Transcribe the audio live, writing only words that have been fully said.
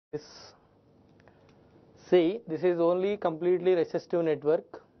This. See, this is only completely resistive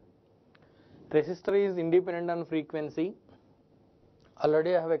network. Resistor is independent on frequency.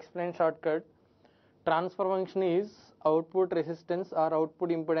 Already I have explained shortcut. Transfer function is output resistance or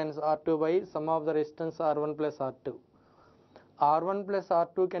output impedance R2 by sum of the resistance R1 plus R2. R1 plus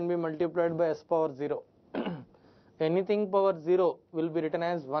R2 can be multiplied by s power 0. Anything power 0 will be written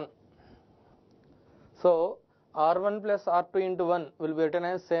as 1. So R1 plus R2 into 1 will be written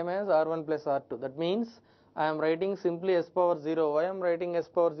as same as R1 plus R2. That means I am writing simply s power 0. Why I am writing s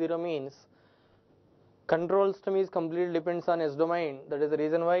power 0 means control system is completely depends on S domain. That is the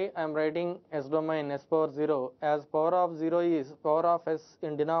reason why I am writing S domain s power 0. As power of 0 is power of s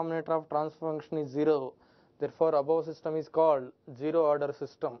in denominator of transfer function is 0. Therefore above system is called zero order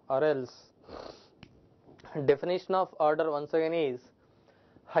system, or else definition of order once again is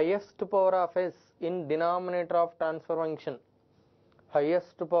highest power of s in denominator of transfer function.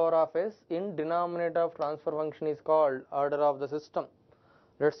 Highest power of s in denominator of transfer function is called order of the system.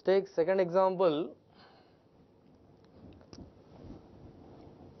 Let's take second example.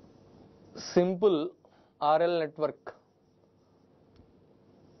 Simple RL network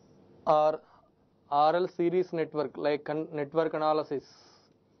or RL series network like network analysis.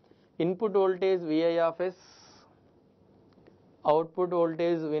 Input voltage Vi of s, output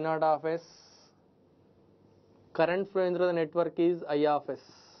voltage V0 of s, current flowing through the network is I of s.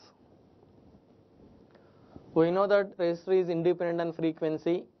 We know that resistor is independent on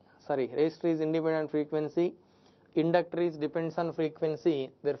frequency. Inductor is depends on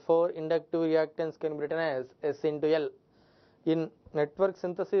frequency. Therefore inductive reactance can be written as S into L. In network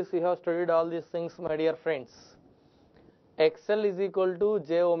synthesis we have studied all these things, my dear friends. XL is equal to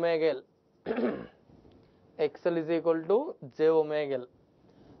J omega L. XL is equal to J omega L.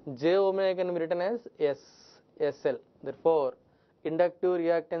 J omega can be written as SL. Therefore inductive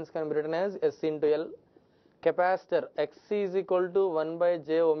reactance can be written as S into L. Capacitor XC is equal to 1 by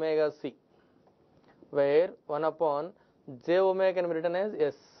J omega C, where 1 upon J omega can be written as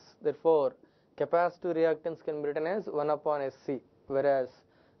S. Therefore capacitive reactance can be written as 1 upon SC, whereas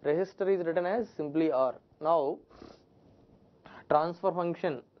resistor is written as simply R. Now transfer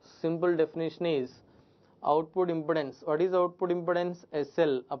function simple definition is output impedance. What is output impedance?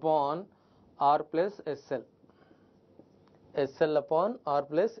 SL upon R plus SL. SL upon R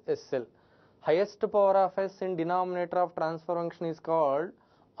plus SL. Highest power of S in denominator of transfer function is called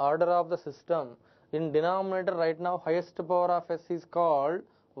order of the system. In denominator right now highest power of S is called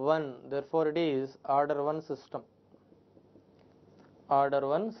 1. Therefore it is order 1 system. Order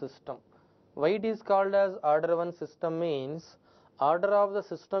 1 system. Why it is called as order 1 system means order of the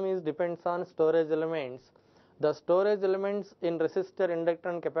system is depends on storage elements. The storage elements in resistor, inductor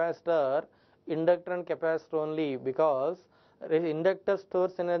and capacitor only, because inductor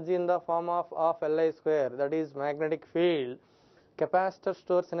stores energy in the form of Li square, that is magnetic field. Capacitor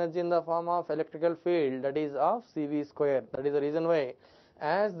stores energy in the form of electrical field, that is of CV square. That is the reason why,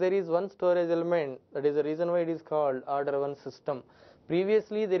 as there is one storage element, that is the reason why it is called order 1 system.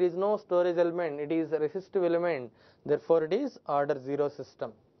 Previously there is no storage element, it is a resistive element, therefore it is order 0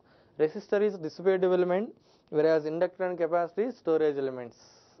 system. Resistor is dissipative element, whereas inductor and capacitor is storage elements,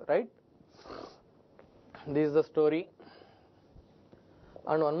 right? This is the story.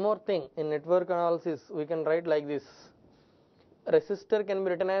 And one more thing, in network analysis we can write like this. Resistor can be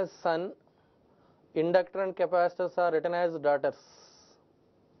written as son, inductor and capacitors are written as daughters.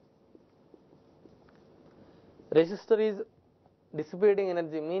 Resistor is dissipating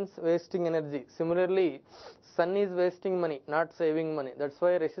energy, means wasting energy. Similarly, sun is wasting money, not saving money. That's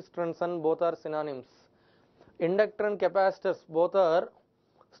why resistor and sun both are synonyms. Inductor and capacitors both are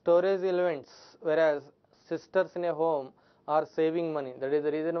storage elements, whereas sisters in a home are saving money. That is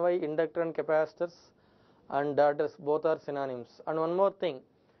the reason why inductor and capacitors and daughters both are synonyms. And one more thing,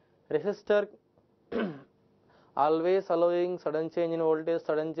 resistor always allowing sudden change in voltage,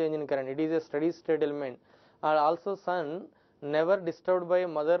 sudden change in current. It is a steady state element. And also sun, never disturbed by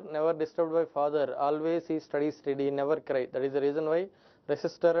mother, never disturbed by father, always he study steady, never cry. That is the reason why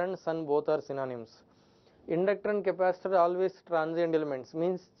resistor and sun both are synonyms. Inductor and capacitor always transient elements,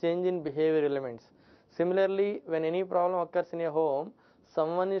 means change in behavior elements. Similarly, when any problem occurs in a home,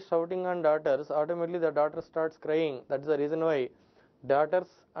 someone is shouting on daughters, automatically the daughter starts crying. That is the reason why daughters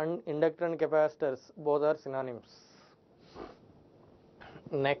and inductor and capacitors both are synonyms.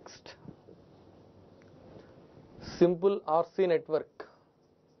 Next, simple RC network.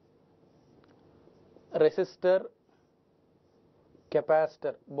 Resistor,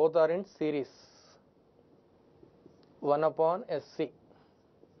 capacitor both are in series. 1 upon SC.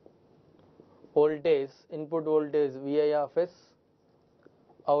 Voltage, input voltage Vi of S,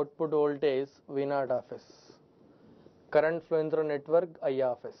 output voltage V naught of S, current flowing through network I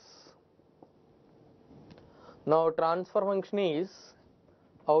of S. Now transfer function is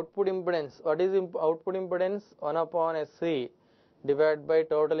output impedance. What is output impedance? 1 upon SC divided by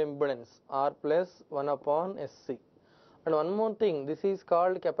total impedance R plus 1 upon SC. And one more thing, this is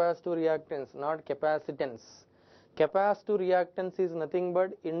called capacitive reactance, not capacitance. Capacitive reactance is nothing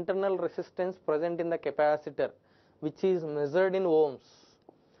but internal resistance present in the capacitor, which is measured in ohms.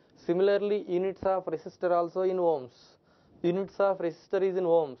 Similarly, units of resistor also in ohms. Units of resistor is in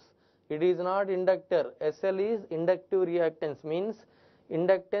ohms. It is not inductor. SL is inductive reactance, means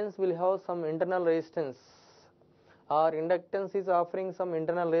inductance will have some internal resistance, or inductance is offering some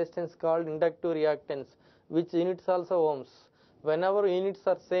internal resistance called inductive reactance, which units also ohms. Whenever units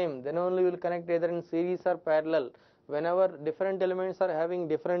are same, then only we will connect either in series or parallel. Whenever different elements are having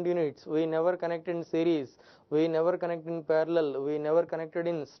different units, we never connect in series, we never connect in parallel, we never connected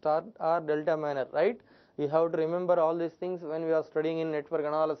in star or delta manner, right? We have to remember all these things when we are studying in network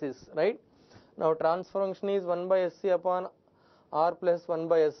analysis, right? Now transfer function is 1 by SC upon R plus 1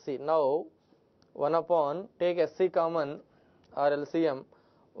 by SC. Now 1 upon, take SC common or LCM,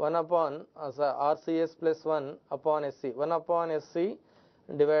 1 upon RCS plus 1 upon SC. 1 upon SC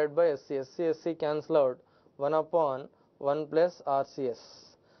divided by SC. SC cancel out. 1 upon 1 plus RCS.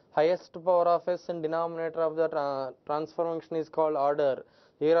 Highest power of S in denominator of the transfer function is called order.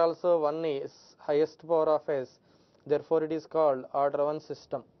 Here also 1 is highest power of S. Therefore it is called order 1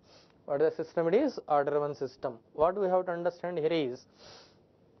 system. What is the system? It is order 1 system. What we have to understand here is,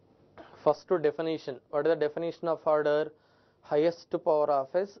 first to definition. What is the definition of order? Highest power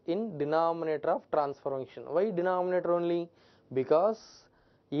of S in denominator of transfer function. Why denominator only? Because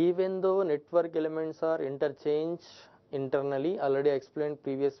even though network elements are interchanged internally, already explained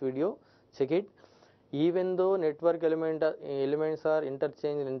previous video, check it. Even though network elements are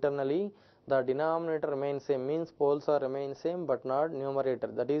interchanged internally, the denominator remains same, means poles are remain same but not numerator,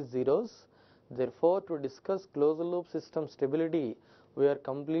 that is zeros. Therefore, to discuss closed loop system stability, we are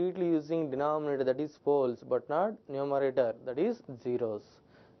completely using denominator, that is poles, but not numerator, that is zeros.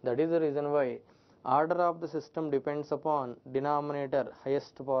 That is the reason why order of the system depends upon denominator,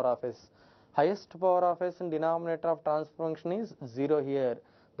 highest power of S. Highest power of S in denominator of transfer function is 0 here,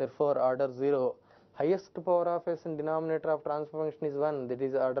 therefore order 0. Highest power of S in denominator of transfer function is 1, that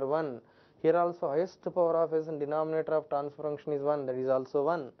is order 1. Here also highest power of S in denominator of transfer function is 1, that is also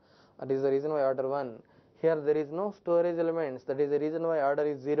 1. That is the reason why order 1. Here there is no storage elements, that is the reason why order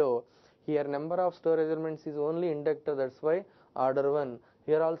is 0. Here number of storage elements is only inductor, that's why order 1.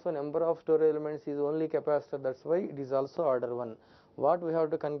 Here also number of storage elements is only capacitor, that's why it is also order 1. What we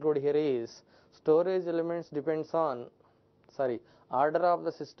have to conclude here is, storage elements depends on, order of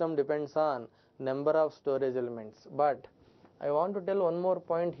the system depends on number of storage elements. But I want to tell one more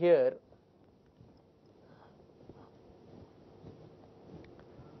point here.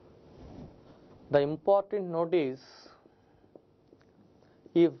 The important note is,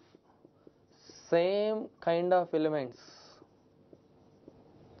 if same kind of elements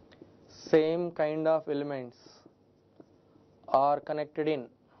are connected in,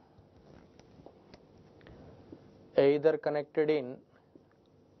 either connected in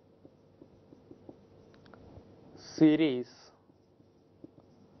series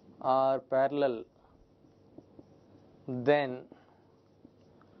or parallel, then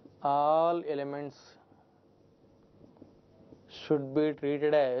all elements should be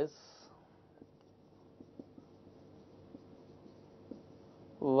treated as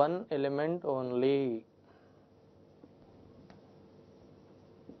one element only.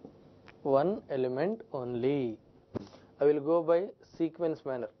 One element only. I will go by sequence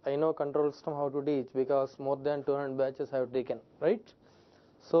manner. I know control system how to teach because more than 200 batches I have taken, right?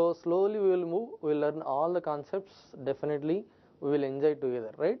 So slowly we will move, we will learn all the concepts, definitely we will enjoy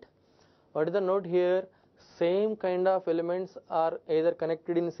together, right? What is the note here? Same kind of elements are either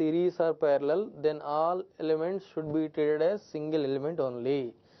connected in series or parallel, then all elements should be treated as single element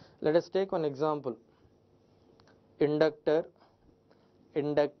only. Let us take one example. Inductor,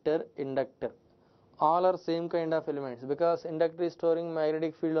 inductor. All are same kind of elements because inductor is storing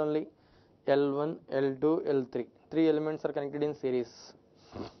magnetic field only. L1, L2, L3. Three elements are connected in series.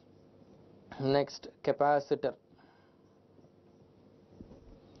 Next, capacitor.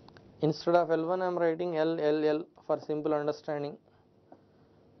 Instead of L1 I am writing L for simple understanding.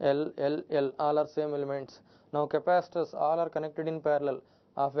 L, all are same elements. Now capacitors all are connected in parallel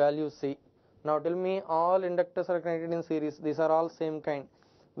of value C. Now tell me, all inductors are connected in series, these are all same kind,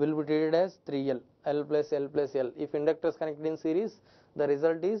 will be treated as 3L, L plus L plus L. If inductors connected in series, the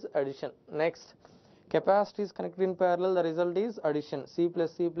result is addition. Next, Capacitors connected in parallel, the result is addition. C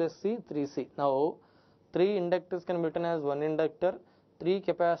plus C plus C, 3C. Now, 3 inductors can be written as 1 inductor, 3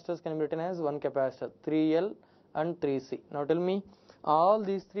 capacitors can be written as 1 capacitor, 3L and 3C. Now tell me, all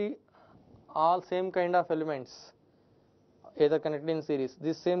these three, all same kind of elements, either connected in series,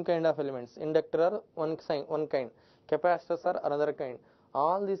 this same kind of elements, inductor are one kind, capacitors are another kind.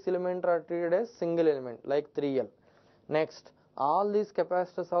 All these elements are treated as single element like 3L. Next, all these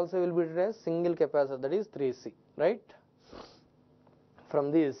capacitors also will be treated as single capacitor, that is 3C, right? From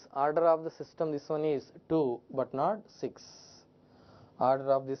this order of the system, this one is 2 but not 6.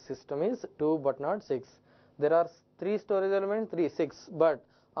 Order of this system is 2 but not 6. There are 3 storage elements, 3, 6, but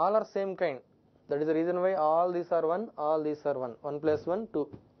all are same kind. That is the reason why all these are 1, all these are 1. 1 plus 1,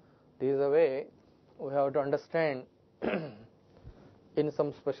 2. This is the way we have to understand in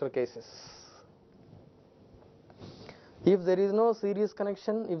some special cases. If there is no series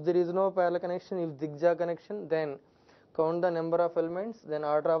connection, if there is no parallel connection, if zigzag connection, then count the number of elements, then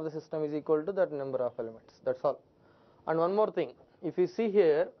order of the system is equal to that number of elements. That's all. And one more thing, if you see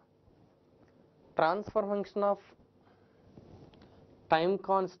here, transfer function of time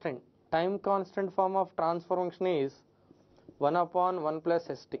constant form of transfer function is 1 upon 1 plus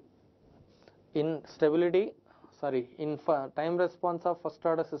st. In time response of first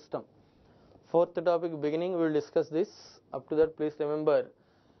order system. Fourth topic beginning, we will discuss this. Up to that, please remember,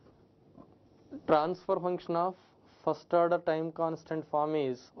 transfer function of first order time constant form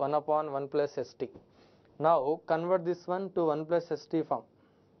is 1 upon 1 plus st. Now convert this one to 1 plus st form.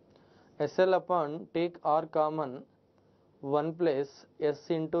 SL upon, take R common, 1 plus S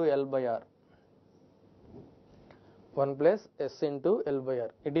into L by R. 1 plus S into L by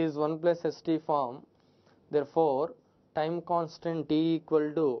R. It is 1 plus st form. Therefore, time constant T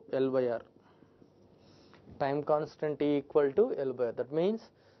equal to L by R. Time constant T equal to L by R. That means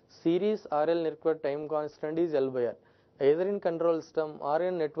series RL network time constant is L by R. Either in control system or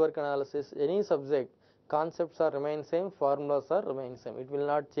in network analysis, any subject, concepts are remain same, formulas are remain same. It will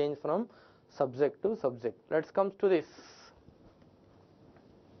not change from subject to subject. Let's come to this.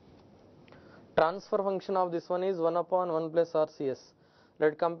 Transfer function of this one is 1 upon 1 plus RCS.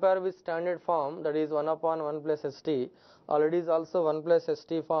 Let's compare with standard form, that is 1 upon 1 plus ST. Already is also 1 plus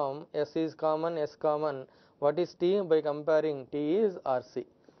ST form. S is common, S common. What is T? By comparing, T is RC.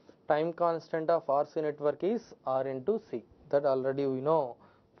 Time constant of RC network is R into C. That already we know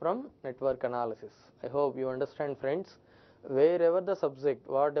from network analysis. I hope you understand, friends. Wherever the subject,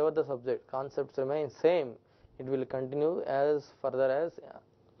 whatever the subject, concepts remain same. It will continue as further as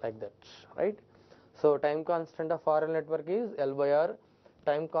like that, right? So time constant of RL network is L by R.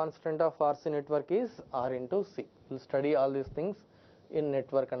 Time constant of RC network is R into C. We'll study all these things in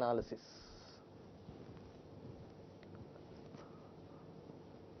network analysis.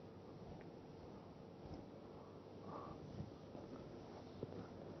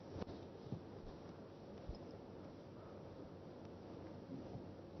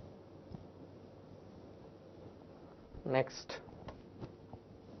 Next,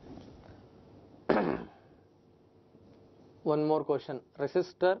 one more question.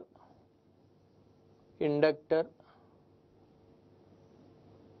 Resistor, inductor,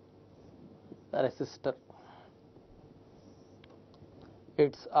 resistor.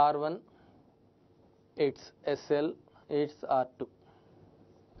 It's R1, it's SL, it's R2.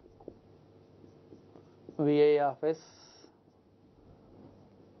 VI of S,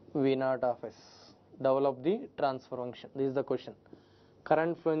 V0 of S. Develop the transfer function. This is the question.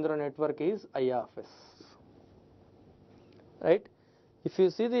 Current flowing through network is I of S. Right? If you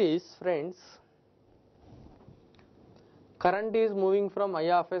see this, friends, current is moving from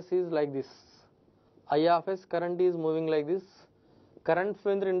I of S is like this. I of S current is moving like this. Current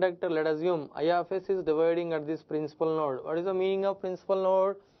flowing through inductor, let us assume I of S is dividing at this principal node. What is the meaning of principal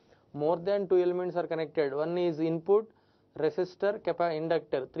node? More than 2 elements are connected. One is input, resistor,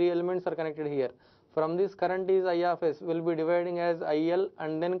 inductor. 3 elements are connected here. From this, current is I of S, will be dividing as IL,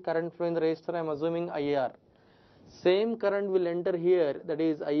 and then current flowing the resistor, I am assuming IR. Same current will enter here, that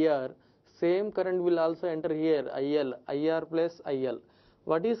is IR. Same current will also enter here, IL, IR plus IL.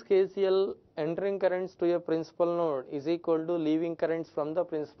 What is KCL? Entering currents to a principal node is equal to leaving currents from the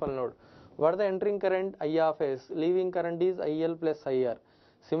principal node. What is the entering current? I of S. Leaving current is IL plus IR.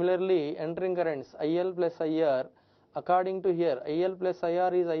 Similarly, entering currents IL plus IR. According to here, IL plus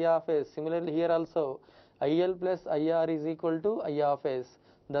IR is I of S. Similarly, here also, IL plus IR is equal to I of S.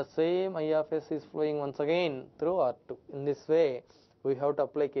 The same I of S is flowing once again through R2. In this way, we have to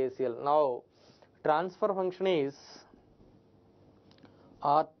apply KCL. Now, transfer function is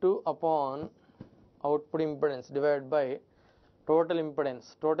R2 upon output impedance divided by total impedance.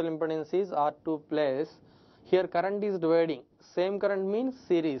 Total impedance is R2 plus, here current is dividing. Same current means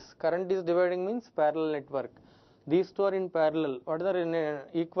series. Current is dividing means parallel network. These two are in parallel. What are the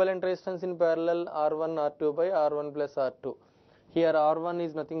equivalent resistance in parallel? R1 R2 by R1 plus R2. Here R1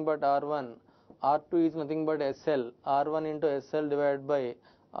 is nothing but R1. R2 is nothing but SL. R1 into SL divided by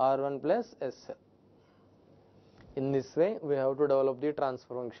R1 plus SL. In this way we have to develop the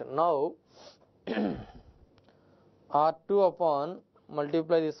transfer function. Now R2 upon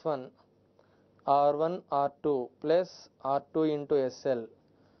multiply this one, R1 R2 plus R2 into SL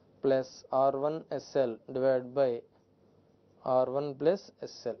plus R1 SL divided by R1 plus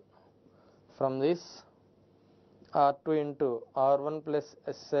SL. From this R2 into R1 plus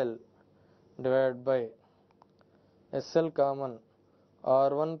SL divided by SL common,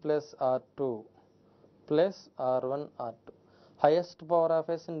 R1 plus R2 plus R1 R2. Highest power of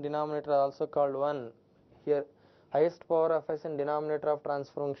S in denominator also called 1. Here highest power of S in denominator of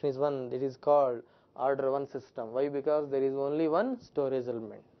transfer function is 1. It is called order 1 system. Why? Because there is only one storage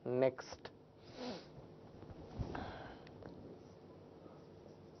element. Next,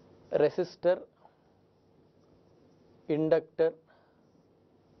 resistor, inductor,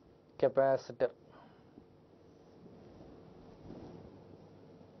 capacitor.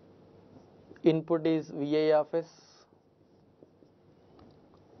 Input is Vi of S,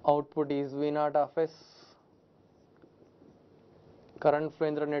 output is V0 of S, current flow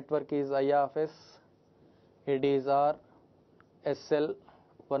in the network is I of S, it is R, SL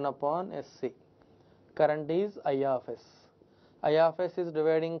 1 upon SC. Current is I of S. I of S is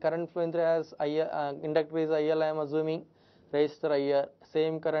dividing current flow in the as inductor is IL, I am assuming, resistor IR,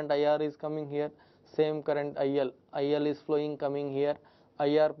 same current IR is coming here, same current IL, IL is flowing coming here,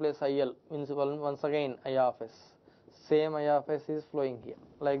 IR plus IL means once again I of S, same I of S is flowing here.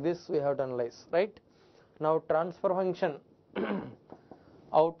 Like this we have to analyze, right? Now transfer function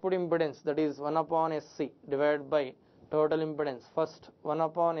output impedance, that is 1 upon SC divided by total impedance. First 1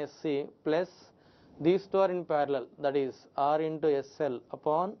 upon SC plus these two are in parallel, that is R into SL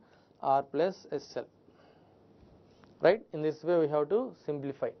upon R plus SL, right? In this way we have to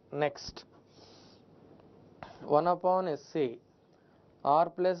simplify. Next, 1 upon SC R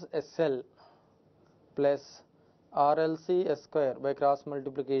plus SL plus RLC S square by cross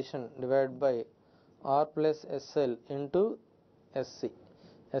multiplication divided by R plus SL into SC.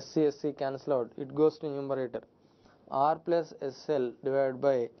 SC cancel out, it goes to numerator. R plus SL divided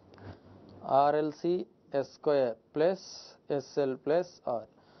by RLC S square plus SL plus R.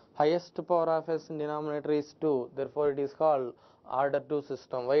 Highest power of S in denominator is 2, therefore it is called order 2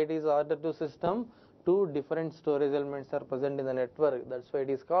 system. Why it is order 2 system? Two different storage elements are present in the network, that's why it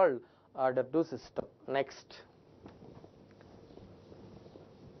is called order 2 system. Next,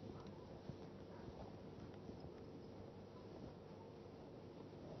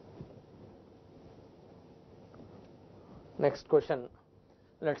 next question.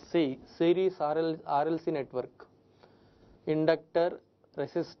 Let's see, series RLC network, inductor,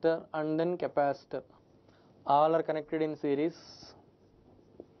 resistor and then capacitor, all are connected in series.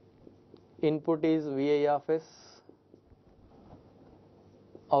 Input is Vi of S,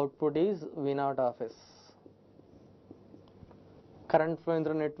 output is V0 of S. Current flow in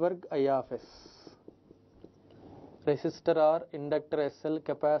the network I of S. Resistor R, inductor SL,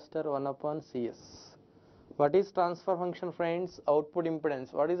 capacitor 1 upon CS. What is transfer function, friends? Output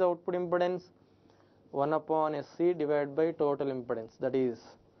impedance. What is output impedance? 1 upon SC divided by total impedance, that is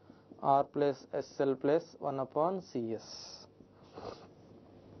R plus SL plus 1 upon CS.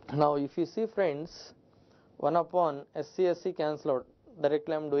 Now if you see, friends, 1 upon SC cancel out,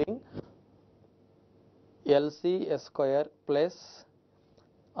 directly I am doing LC S square plus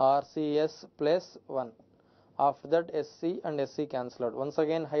RCS plus 1. After that SC and SC cancel out. Once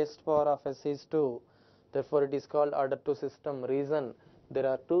again highest power of SC is 2, therefore it is called order 2 system. Reason, there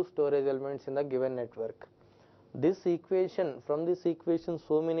are two storage elements in the given network. This equation, from this equation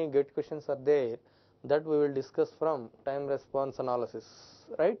so many gate questions are there that we will discuss from time response analysis,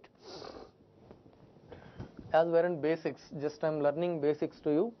 right? As we are in basics, just I am learning basics to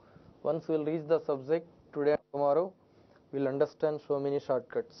you. Once we will reach the subject today and tomorrow, we will understand so many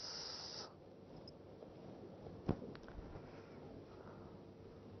shortcuts.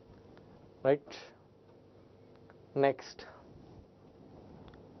 Right? Next,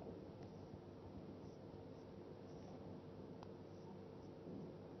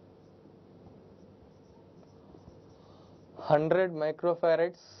 hundred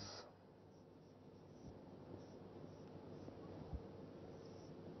microfarads,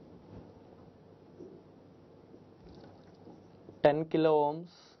 10 kilo ohms,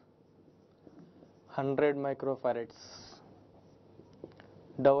 100 microfarads.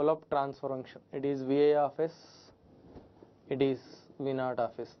 develop transfer function. It is Va of S, it is V naught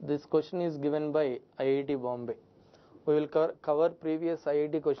of S. This question is given by IIT Bombay. We will cover previous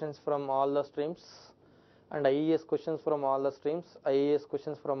IIT questions from all the streams and IES questions from all the streams, IAS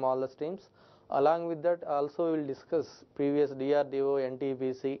questions from all the streams. Along with that, also we will discuss previous DRDO,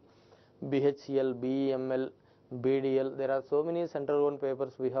 NTPC, BHEL, BEML, BDL. There are so many central one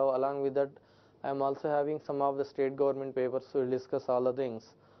papers we have. Along with that, I am also having some of the state government papers. We will discuss all the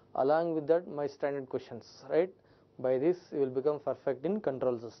things. Along with that, my standard questions, right? By this, you will become perfect in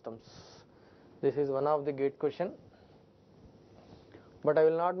control systems. This is one of the gate question. But I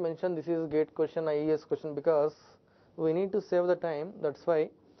will not mention this is gate question, IES question, because we need to save the time. That's why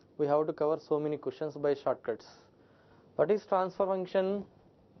we have to cover so many questions by shortcuts. What is transfer function?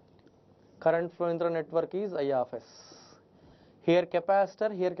 Current flowing through network is I of S. Here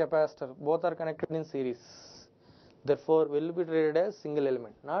capacitor, both are connected in series. Therefore, will be treated as single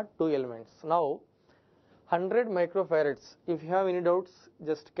element, not two elements. Now, 100 microfarads. If you have any doubts,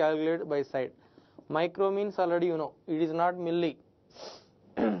 just calculate by side. Micro means already you know, it is not milli.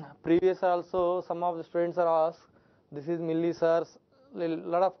 Previous also some of the students are asked, this is milli sir.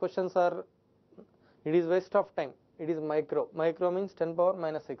 Lot of questions are, it is waste of time. It is micro. Micro means 10 power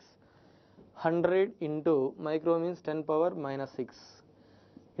minus 6. 100 into micro means 10 power minus 6.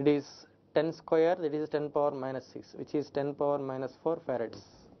 It is 10 square, that is 10 power minus 6, which is 10 power minus 4 farads.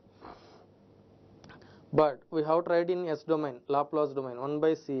 But we have tried in S domain, Laplace domain, 1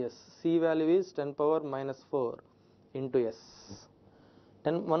 by Cs. C value is 10 power minus 4 into S.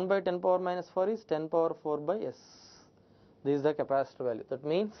 1 by 10 power minus 4 is 10 power 4 by S. This is the capacitor value. That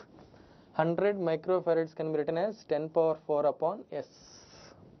means 100 microfarads can be written as 10 power 4 upon S.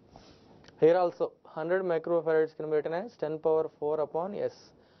 Here also 100 microfarads can be written as 10 power 4 upon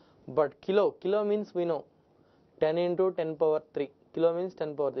S. But kilo means we know 10 into 10 power 3. Kilo means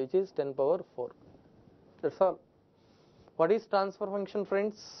 10 power 3, which is 10 power 4. That's all. What is transfer function,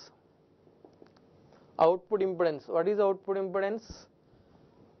 friends? Output impedance. What is output impedance?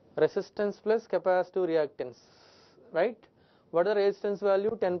 Resistance plus capacitive reactance, right? What is the resistance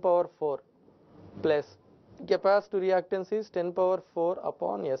value? 10 power 4 plus capacitive reactance is 10 power 4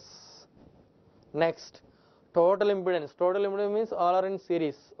 upon S. Next, total impedance. Total impedance means all are in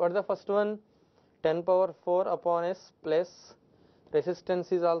series. What is the first one? 10 power 4 upon S plus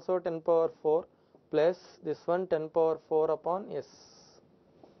resistance is also 10 power 4 plus this one 10 power 4 upon S.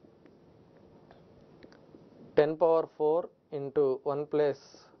 10 power 4 into 1 plus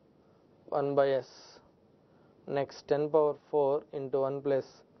 1 by S. Next 10 power 4 into 1 plus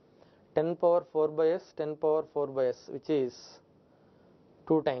 10 power 4 by S, 10 power 4 by S, which is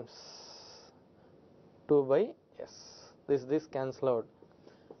 2 times 2 by S. This cancel out.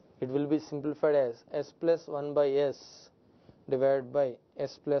 It will be simplified as S plus 1 by S divided by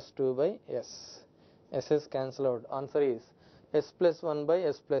S plus 2 by S. S is cancel out. Answer is S plus 1 by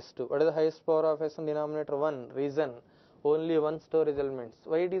S plus 2. What is the highest power of S in denominator? 1. Reason, only one storage elements.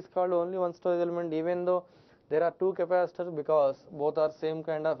 Why it is called only one storage element even though there are two capacitors? Because both are same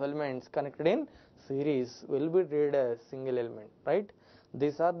kind of elements connected in series, will be treated as single element, right?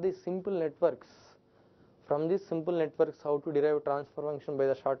 These are the simple networks. From these simple networks, how to derive transfer function by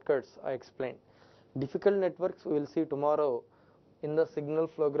the shortcuts I explained. Difficult networks we will see tomorrow in the signal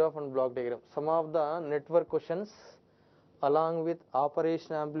flow graph and block diagram. Some of the network questions along with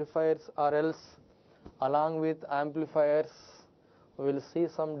operation amplifiers or else along with amplifiers, we will see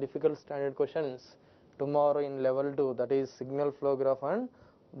some difficult standard questions tomorrow in level 2, that is signal flow graph and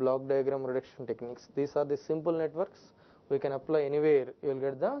block diagram reduction techniques. These are the simple networks we can apply anywhere, you will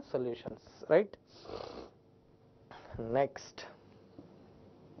get the solutions, right? Next,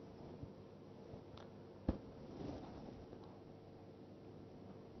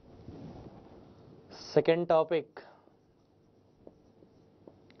 second topic,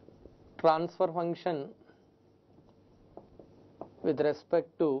 transfer function with respect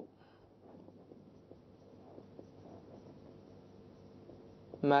to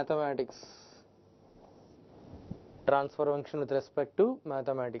mathematics. Transfer function with respect to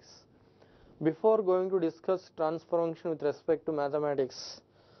mathematics. Before going to discuss transfer function with respect to mathematics,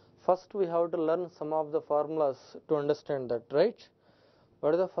 first we have to learn some of the formulas to understand that, right?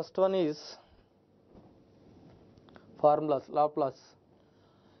 What is the first one is formulas.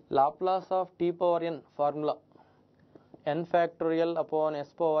 Laplace of t power n, formula n factorial upon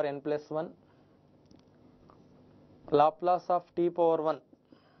s power n plus 1. Laplace of t power 1,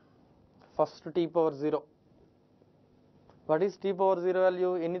 first t power 0. What is t power 0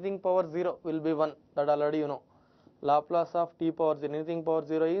 value? Anything power 0 will be 1, that already you know. Laplace of t power 0, anything power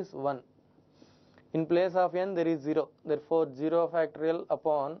 0 is 1. In place of n there is 0, therefore 0 factorial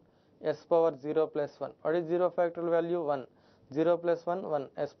upon s power 0 plus 1. What is 0 factorial value? 1. 0 plus 1, 1,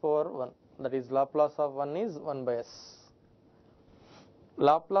 s power 1. That is Laplace of 1 is 1 by s.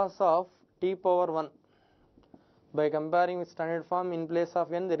 Laplace of t power 1. By comparing with standard form, in place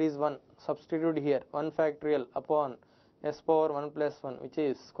of n there is 1. Substitute here 1 factorial upon s power 1 plus 1, which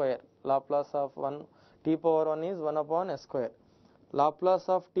is square. Laplace of 1 t power 1 is 1 upon s square. Laplace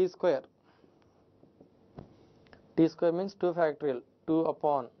of t square. T square means 2 factorial, 2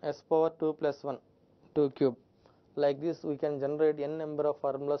 upon s power 2 plus 1, 2 cube. Like this we can generate n number of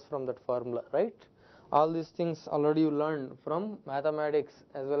formulas from that formula, right? All these things already you learned from mathematics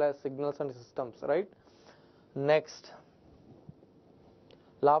as well as signals and systems, right? Next,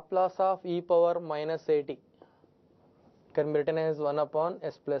 Laplace of e power minus at can be written as 1 upon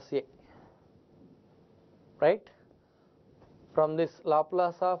s plus a, right? From this,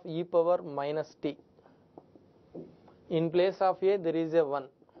 Laplace of e power minus t. In place of a there is a 1,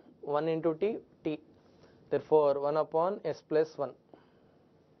 1 into t, t. Therefore 1 upon s plus 1,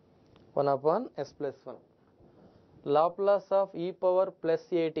 1 upon s plus 1. Laplace of e power plus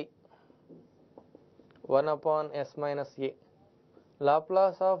at, 1 upon s minus a.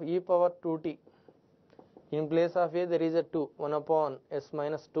 Laplace of e power 2t. In place of a there is a 2, 1 upon s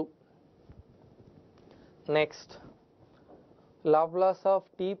minus 2. Next, Laplace of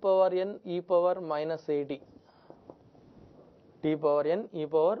t power n e power minus at. T power n e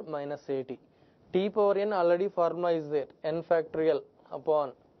power minus at. T power n already formula is there, n factorial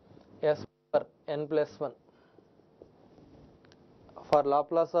upon s power n plus 1. For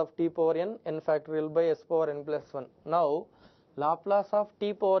Laplace of t power n, n factorial by s power n plus 1. Now, Laplace of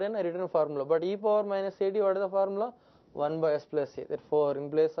t power n, I written formula, but e power minus at, what is the formula? 1 by s plus a. Therefore, in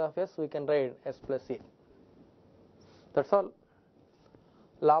place of s, we can write s plus a. That's all.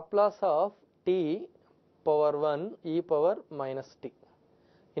 Laplace of t power 1 e power minus t.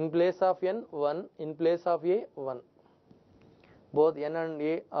 In place of n, 1. In place of a, 1. Both n and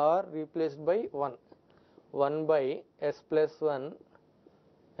a are replaced by 1. 1 by s plus 1,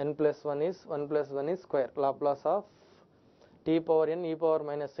 n plus 1 is 1 plus 1 is square. Laplace of t power n e power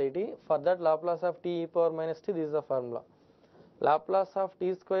minus at. For that, Laplace of t e power minus t, this is the formula. Laplace of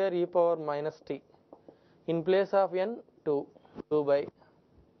t square e power minus t. In place of n, 2. 2 by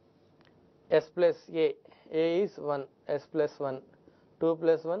s plus a. A is 1, s plus 1, 2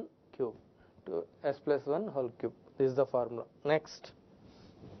 plus 1 cube, 2 s plus 1 whole cube. This is the formula. Next,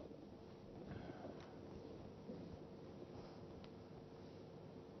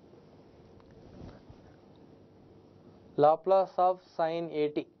 Laplace of sin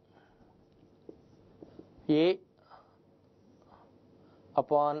at. A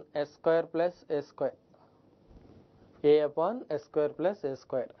upon s square plus a square. A upon s square plus a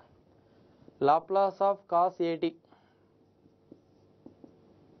square. Laplace of cos at.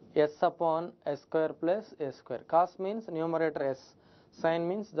 S upon s square plus a square. Cos means numerator s, sin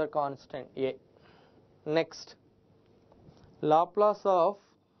means the constant a. Next, Laplace of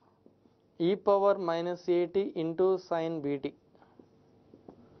e power minus at into sin bt.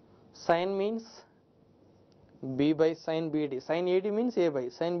 Sin means b by sin bt. Sin at means a by,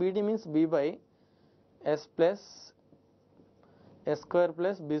 sin bt means b by s plus s square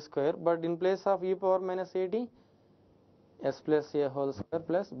plus b square, but in place of e power minus at, s plus a whole square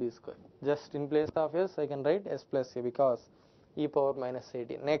plus b square. Just in place of s, I can write s plus a because e power minus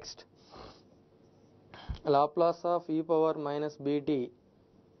at. Next, Laplace of e power minus bt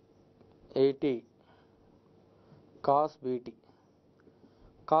at cos bt.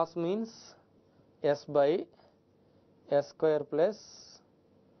 Cos means s by s square plus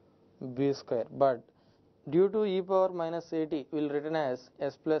b square, but due to e power minus at, will written as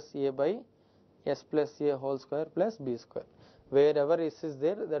s plus a by s plus a whole square plus b square. Wherever s is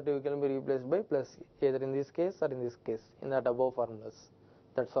there, that can be replaced by plus a, either in this case or in this case, in that above formulas.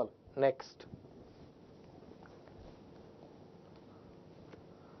 That's all. Next,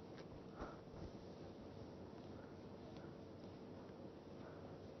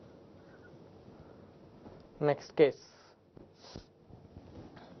 next case,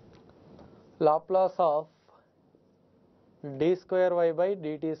 Laplace of d square y by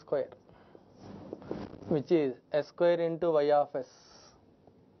dt square, which is s square into y of s.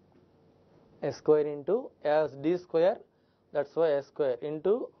 S square into as d square, that's why s square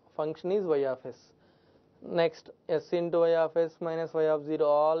into function is y of s. Next, s into y of s minus y of 0,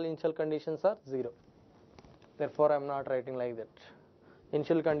 all initial conditions are 0. Therefore, I am not writing like that.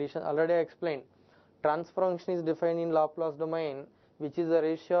 Initial condition already I explained. Transfer function is defined in Laplace domain, which is the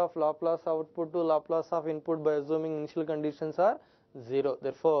ratio of Laplace output to Laplace of input by assuming initial conditions are 0.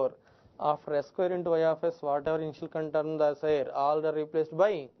 Therefore, After s square into y of s, whatever initial terms are there, all are replaced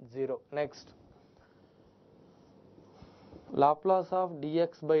by 0. Next, Laplace of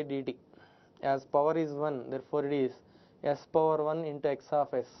dx by dt, as power is 1, therefore it is s power 1 into x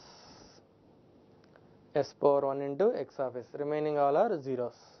of s, s power 1 into x of s, remaining all are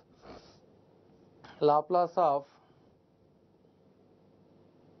zeros. Laplace of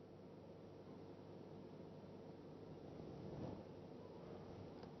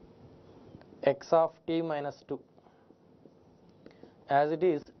x of t minus 2, as it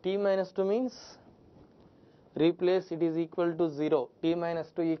is t minus 2 means replace it is equal to 0, t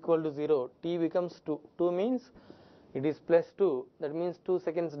minus 2 equal to 0, t becomes 2, 2 means it is plus 2, that means 2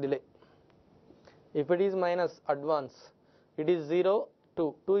 seconds delay. If it is minus, advance, it is 0,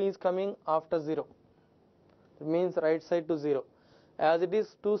 2, 2 is coming after 0, it means right side to 0, as it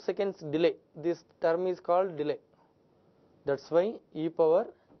is 2 seconds delay, this term is called delay, that's why e power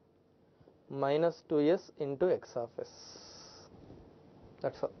minus 2s into x of s,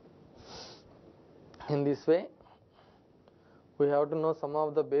 that's all. In this way, we have to know some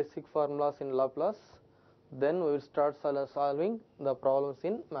of the basic formulas in Laplace, then we will start solving the problems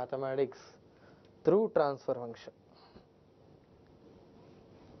in mathematics through transfer function.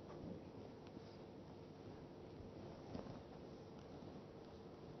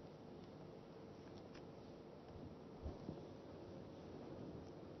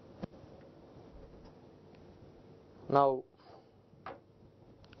 Now,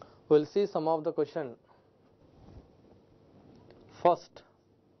 we will see some of the question. First,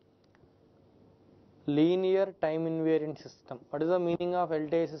 linear time invariant system. What is the meaning of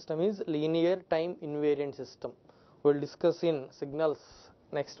LTI system? Is linear time invariant system. We will discuss in signals.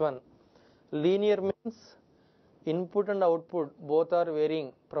 Next one, linear means input and output both are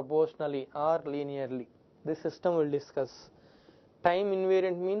varying proportionally or linearly. This system we will discuss. Time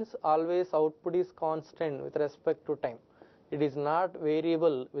invariant means always output is constant with respect to time. It is not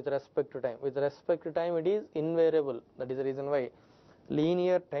variable with respect to time. With respect to time it is invariable. That is the reason why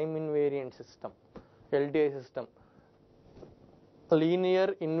linear time invariant system, LTI system.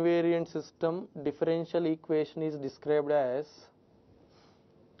 Linear invariant system differential equation is described as,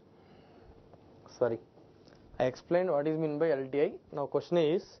 I explained what is meant by LTI. Now question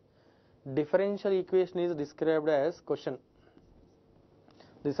is, differential equation is described as question.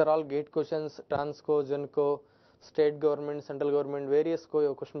 These are all gate questions, transco, genco, state government, central government, various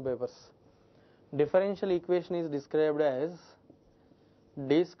question papers. Differential equation is described as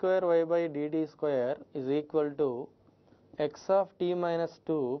d square y by dt square is equal to x of t minus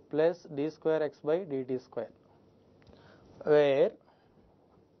 2 plus d square x by dt square, where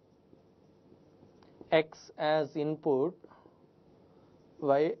x as input,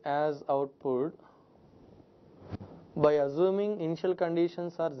 y as output. By assuming initial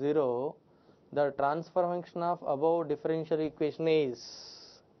conditions are 0, the transfer function of above differential equation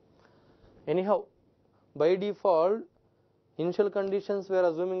is, anyhow, by default initial conditions we are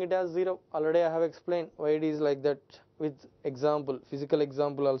assuming it as 0. Already I have explained why it is like that with example, physical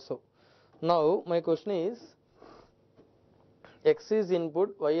example also. Now my question is, x is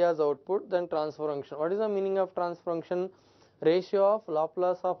input, y as output, then transfer function. What is the meaning of transfer function? Ratio of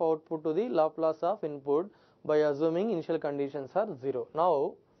Laplace of output to the Laplace of input by assuming initial conditions are 0.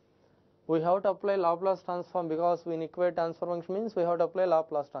 Now we have to apply Laplace transform, because in equate transfer function means we have to apply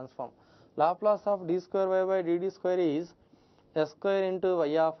Laplace transform. Laplace of d square y by dt square is s square into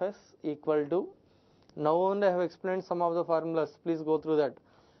y of s equal to, now only I have explained some of the formulas, please go through that.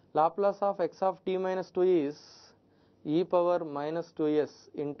 Laplace of x of t minus 2 is e power minus 2s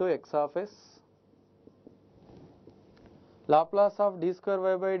into x of s. Laplace of d square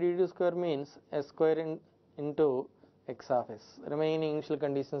y by dt square means s square into x of s. Remaining initial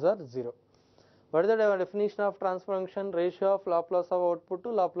conditions are 0. What is the definition of transfer function? Ratio of Laplace of output to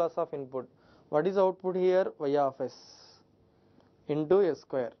Laplace of input. What is output here? Y of s into s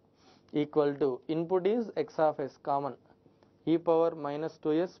square equal to, input is x of s common, e power minus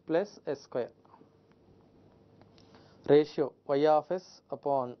 2s plus s square. Ratio y of s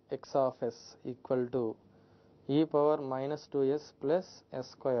upon x of s equal to e power minus 2s plus s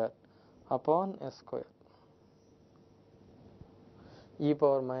square upon s square. E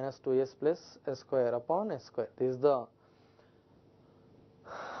power minus 2s plus s square upon s square. This is the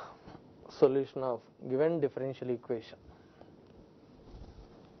solution of given differential equation.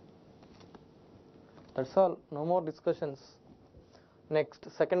 That's all, no more discussions. Next,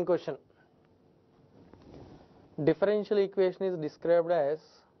 second question. Differential equation is described as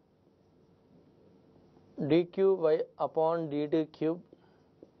d cube y upon dt cube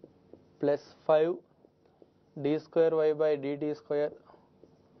plus 5 d square y by dt square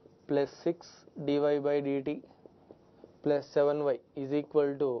plus 6 dy by dt plus 7y is equal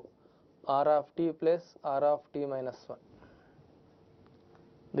to r of t plus r of t minus 1.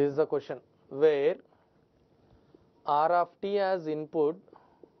 This is the question where r of t as input,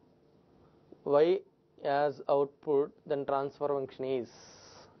 y as output, then transfer function is.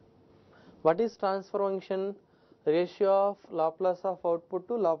 What is transfer function? Ratio of Laplace of output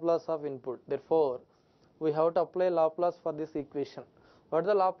to Laplace of input. Therefore, we have to apply Laplace for this equation. What is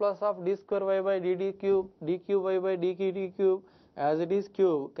the Laplace of d square y by dt cube, d cube y by dt cube? As it is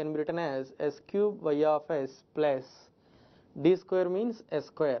cube, can be written as s cube y of s plus d square means s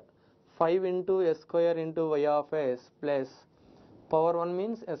square. 5 into s square into y of s plus power 1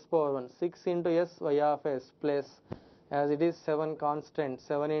 means s power 1. 6 into s y of s plus, as it is 7 constant,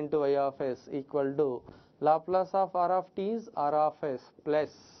 7 into y of s equal to Laplace of r of t is r of s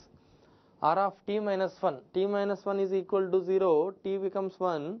plus r of t minus 1. T minus 1 is equal to 0. T becomes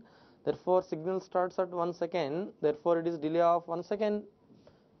 1. Therefore, signal starts at 1 second. Therefore, it is delay of 1 second,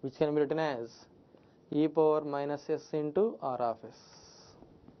 which can be written as e power minus s into r of s.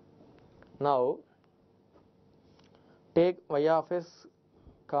 Now, take y of s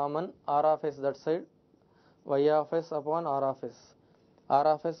common, r of s that side, y of s upon r of s. R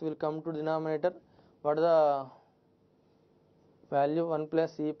of s will come to denominator. What is the value? 1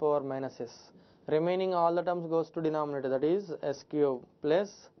 plus e power minus s. Remaining all the terms goes to denominator, that is s cube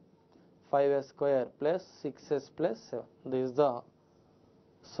plus 5s square plus 6s plus 7. This is the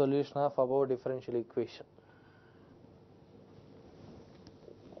solution of above differential equation.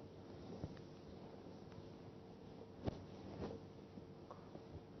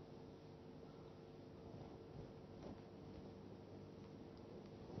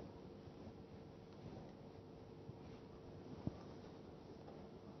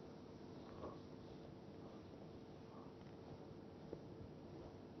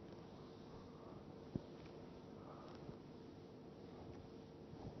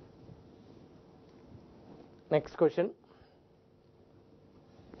 Next question.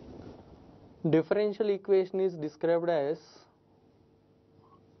 Differential equation is described as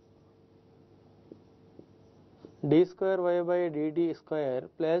d square y by dt square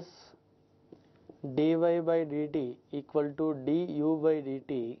plus dy by dt equal to du by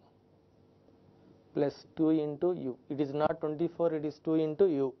dt plus 2 into u. It is not 24, it is 2 into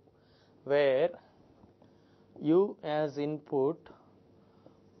u, where u as input,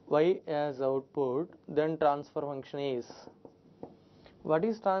 y as output, then transfer function is. What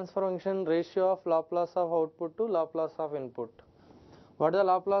is transfer function? Ratio of Laplace of output to Laplace of input. What is the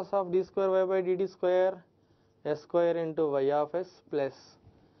Laplace of d square y by dt square? S square into y of s plus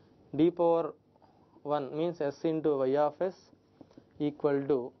d power 1 means s into y of s equal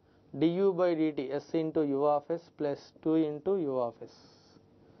to du by dt s into u of s plus 2 into u of s.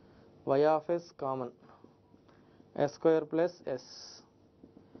 Y of s common, s square plus s,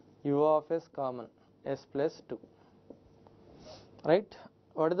 u of s common, s plus 2. Right?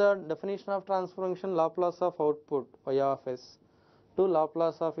 What is the definition of transfer function? Laplace of output y of s to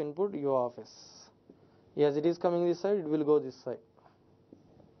Laplace of input u of s. As it is coming this side, it will go this side.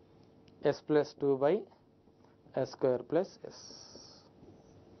 S plus 2 by s square plus s.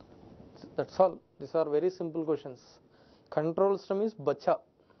 That's all. These are very simple questions. Control system is bacha.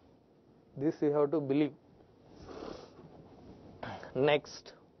 This you have to believe.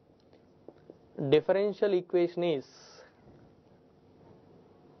 Next, differential equation is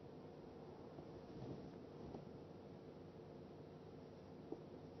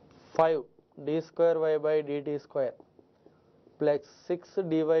d square y by dt square plus 6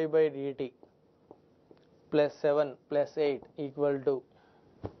 dy by dt plus 7 plus 8 equal to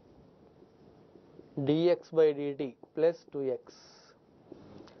dx by dt plus 2x,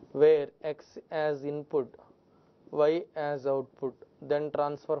 where x as input, y as output, then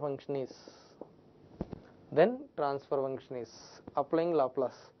transfer function is. Applying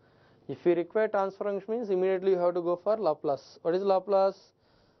Laplace. If you require transfer function means immediately you have to go for Laplace. What is Laplace?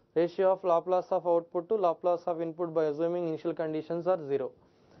 Ratio of Laplace of output to Laplace of input by assuming initial conditions are 0.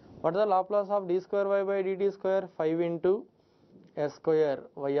 What is the Laplace of d square y by dt square? 5 into s square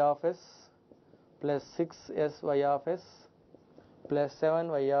y of s plus 6s y of s plus 7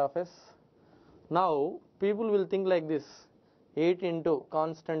 y of s. Now people will think like this: 8 into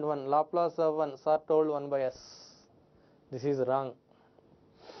constant 1, Laplace of 1, sort told 1 by s. This is wrong.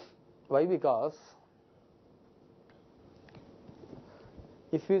 Why? Because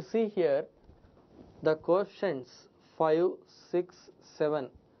if you see here, the coefficients 5, 6, 7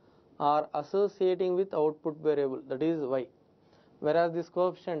 are associating with output variable, that is y, whereas this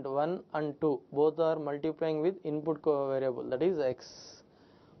coefficient 1 and 2 both are multiplying with input variable, that is x.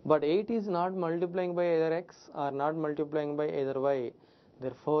 but 8 is not multiplying by either x or not multiplying by either y,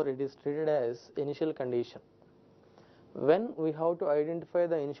 therefore it is treated as initial condition. When we have to identify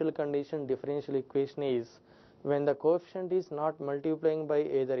the initial condition differential equation is when the coefficient is not multiplying by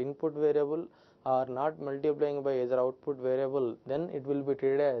either input variable or not multiplying by either output variable, then it will be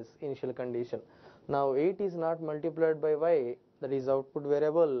treated as initial condition. Now 8 is not multiplied by y, that is output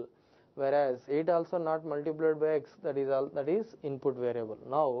variable, whereas 8 also not multiplied by x, that is input variable.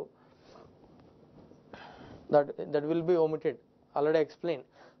 Now that will be omitted, already explained.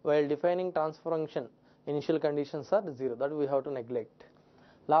 While defining transfer function, initial conditions are 0, that we have to neglect.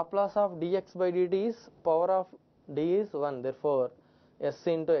 Laplace of dx by dt is power of d is 1, therefore s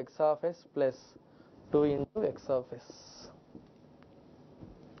into x of s plus 2 into x of s.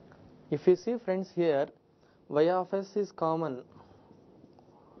 If you see friends here, y of s is common,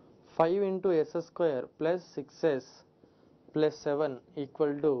 5 into s square plus 6s plus 7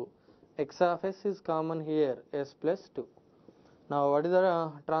 equal to x of s is common here, s plus 2. Now what is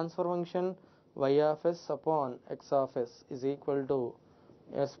the transfer function? Y of s upon x of s is equal to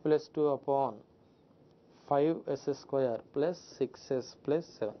s plus 2 upon 5s square plus 6s plus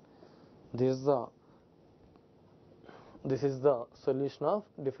 7. This is the solution of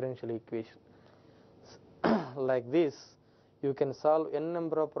differential equation. Like this you can solve n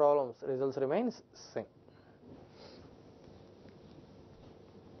number of problems, results remains same.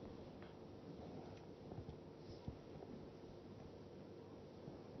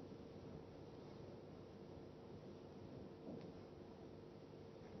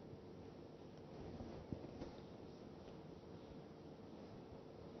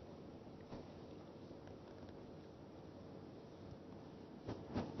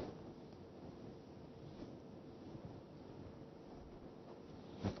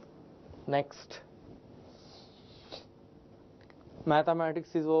 Next,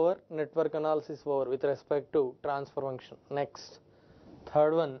 mathematics is over, network analysis is over with respect to transfer function. Next,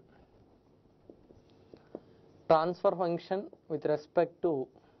 third one, transfer function with respect to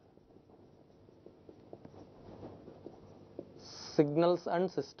signals and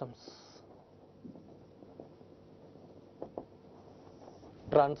systems.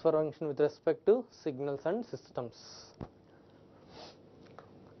 Transfer function with respect to signals and systems.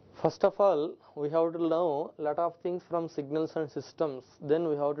 First of all, we have to know a lot of things from signals and systems. Then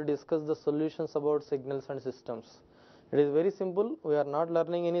we have to discuss the solutions about signals and systems. It is very simple. We are not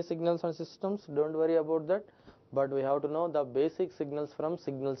learning any signals and systems. Don't worry about that. But we have to know the basic signals from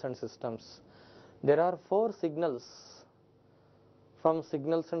signals and systems. There are 4 signals from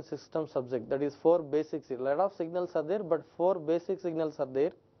signals and system subject. That is 4 basic. A lot of signals are there, but 4 basic signals are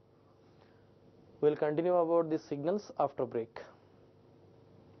there. We will continue about these signals after break.